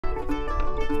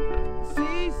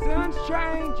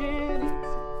changing,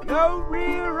 it's no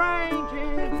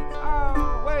rearranging, it's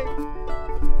always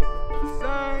the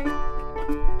same.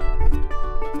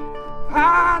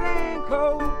 Hot and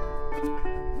cold,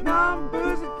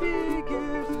 numbers and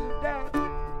figures of that.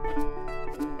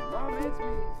 Moments me.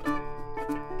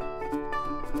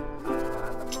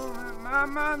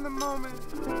 Mind the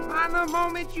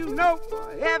moment, you know,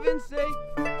 for heaven's sake.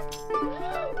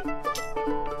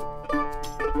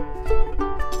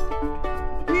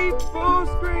 People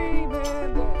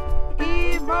screaming,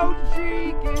 their emotions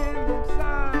shrieking, them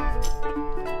signs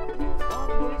on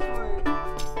this way.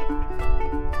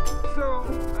 So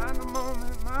mind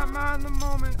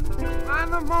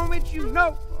the moment, you know,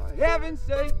 for heaven's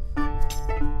sake.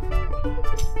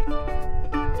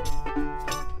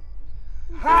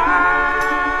 High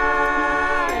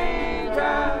and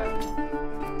dry,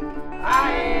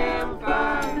 I am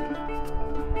fine.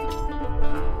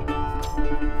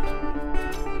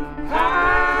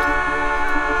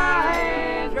 High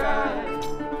and dry,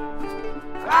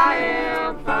 I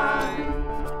am fine.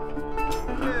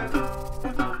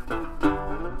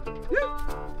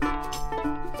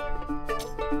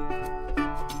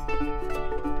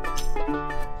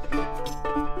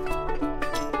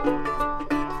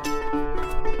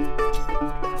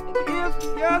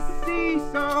 You see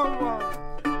someone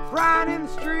crying in the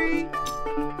street,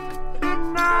 do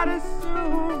not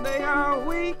assume they are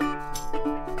weak,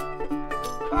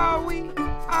 for we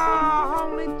are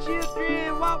only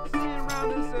children waltzing around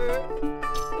this earth.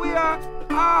 We are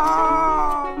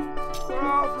all, we're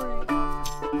all free.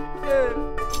 Yeah.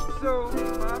 So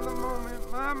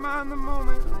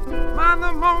mind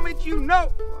the moment, you know,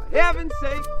 for heaven's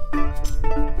sake.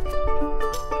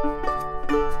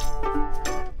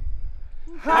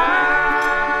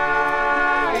 High